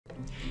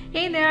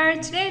Hey there,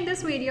 today in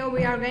this video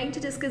we are going to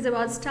discuss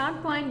about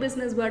StartPoint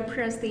business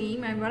WordPress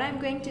theme, and what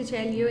I'm going to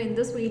tell you in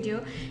this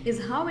video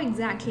is how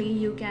exactly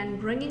you can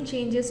bring in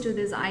changes to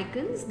these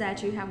icons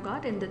that you have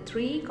got in the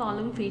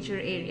 3-column feature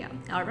area.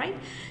 Alright,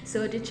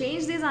 so to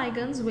change these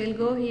icons we'll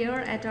go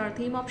here at our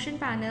theme option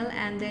panel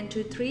and then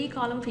to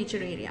 3-column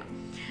feature area.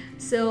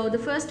 So the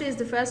first is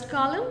the first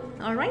column,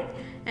 alright,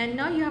 and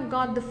now you have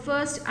got the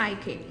first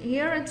icon.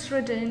 Here it's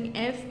written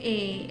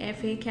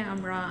FA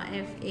camera,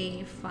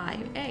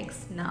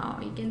 FA5X. Now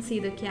you can see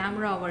the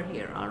camera over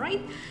here,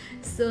 alright.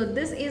 So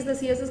this is the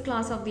CSS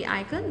class of the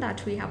icon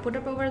that we have put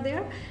up over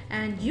there,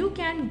 and you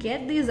can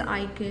get these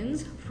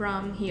icons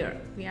from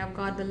here. We have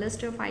got the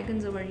list of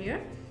icons over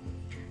here.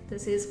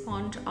 This is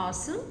Font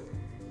Awesome.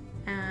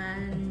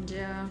 And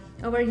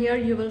over here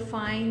you will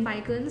find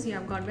icons. You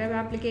have got web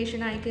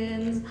application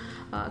icons,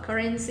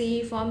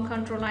 currency, form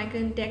control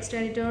icon, text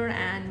editor,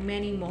 and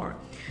many more.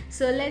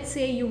 So let's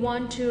say you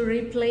want to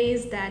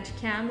replace that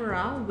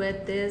camera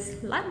with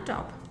this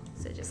laptop.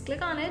 So just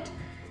click on it,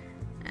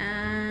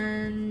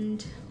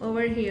 and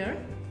over here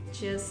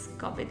just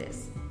copy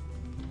this.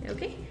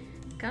 Okay,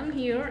 come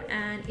here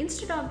and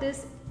instead of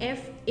this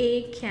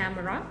FA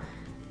camera,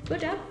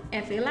 put up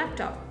FA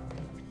laptop,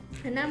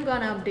 and I'm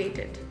gonna update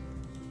it.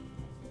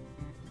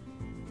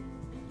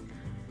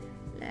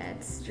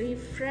 Let's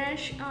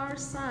refresh our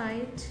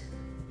site,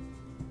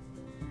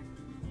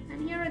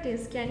 and here it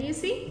is. Can you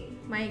see?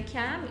 My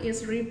cam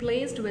is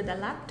replaced with a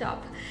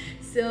laptop.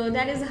 So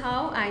that is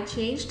how I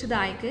changed the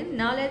icon.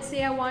 Now let's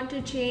say I want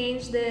to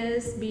change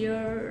this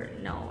beer.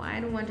 No, I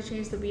don't want to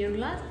change the beer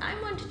glass.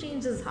 I want to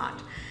change this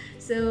heart.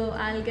 So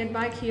I'll get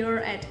back here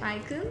at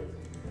icon,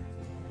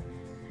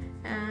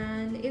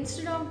 and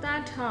instead of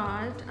that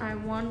heart I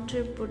want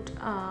to put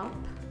up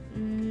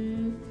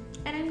an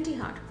empty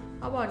heart.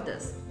 How about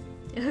this?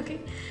 Okay,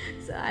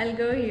 so I'll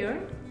go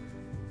here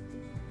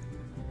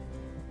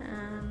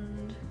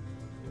and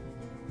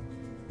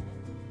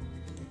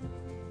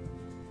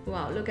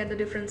wow, look at the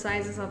different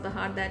sizes of the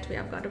heart that we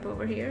have got up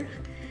over here.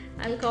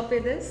 I'll copy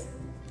this,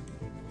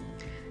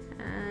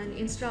 and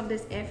instead of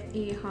this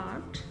FA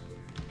heart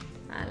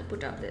I'll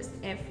put up this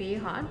FA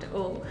heart.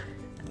 Oh,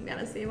 I'm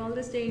gonna save all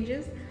these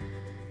changes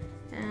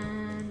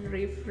and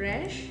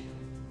refresh.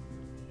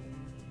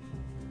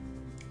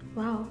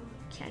 Wow,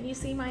 can you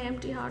see my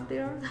empty heart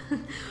there?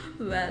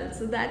 Well,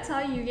 so that's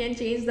how you can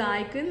change the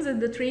icons in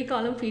the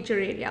 3-column feature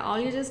area. All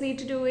you just need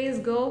to do is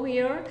go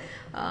here,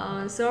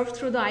 surf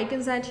through the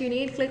icons that you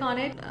need, click on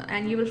it,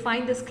 and you will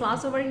find this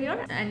class over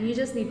here, and you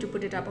just need to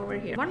put it up over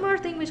here. One more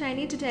thing which I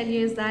need to tell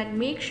you is that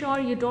make sure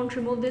you don't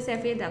remove this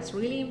FA. That's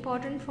really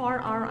important for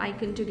our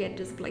icon to get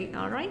displayed,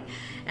 alright?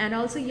 And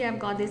also you have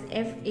got this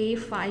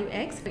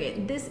FA5X. Okay,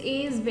 this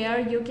is where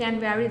you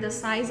can vary the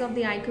size of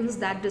the icons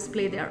that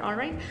display there,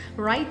 alright?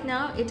 Right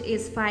now it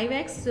is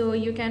 5x, so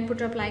you can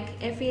put up like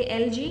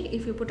FALG.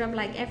 If you put up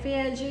like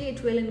FALG,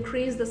 it will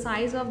increase the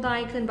size of the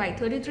icon by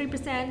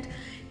 33%.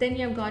 Then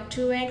you have got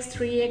 2x,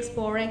 3x,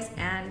 4x,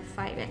 and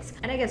 5x,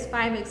 and I guess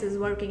 5x is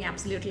working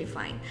absolutely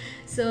fine.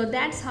 So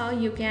that's how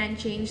you can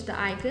change the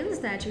icons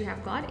that you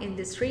have got in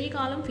this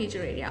 3-column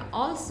feature area.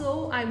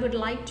 Also, I would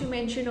like to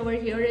mention over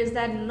here is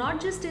that not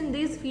just in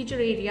this feature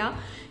area,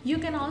 you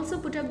can also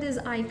put up these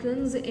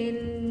icons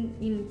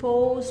in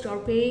post or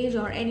page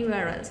or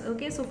anywhere else.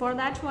 Okay, so for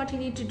that what you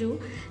need to do,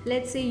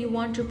 let's say you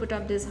want to put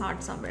up this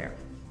heart somewhere.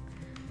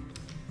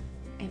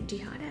 Empty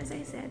heart, as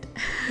I said.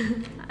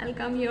 I'll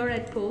come here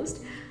at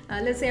post.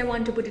 Let's say I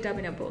want to put it up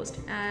in a post.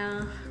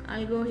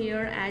 I'll go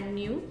here, add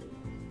new.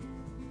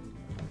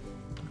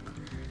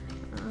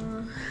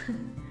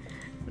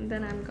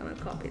 Then I'm gonna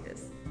copy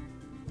this.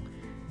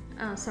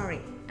 Sorry,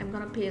 I'm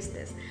gonna paste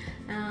this.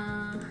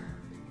 Now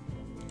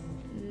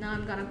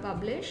I'm gonna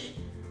publish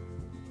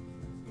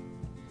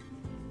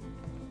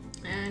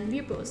and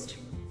view post.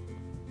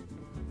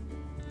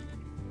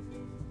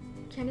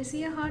 Can you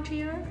see a heart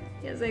here?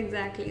 Yes,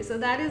 exactly. So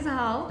that is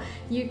how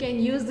you can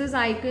use these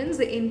icons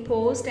in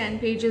post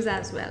and pages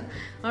as well.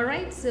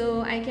 Alright,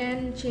 so I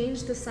can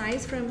change the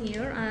size from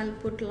here. I'll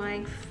put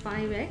like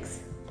 5x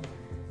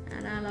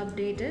and I'll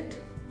update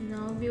it.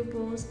 Now view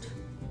post.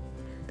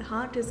 The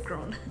heart is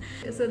grown.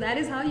 So that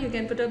is how you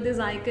can put up these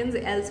icons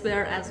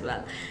elsewhere as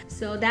well.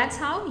 So that's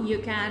how you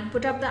can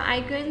put up the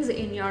icons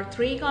in your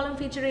 3-column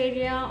feature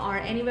area or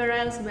anywhere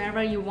else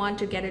wherever you want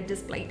to get it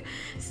displayed.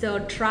 So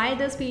try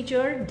this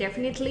feature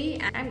definitely.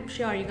 I'm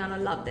sure you're gonna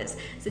love this.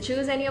 So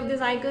choose any of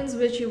these icons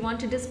which you want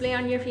to display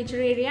on your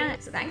feature area.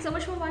 So thanks so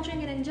much for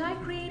watching, and enjoy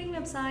creating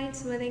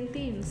websites within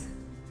themes.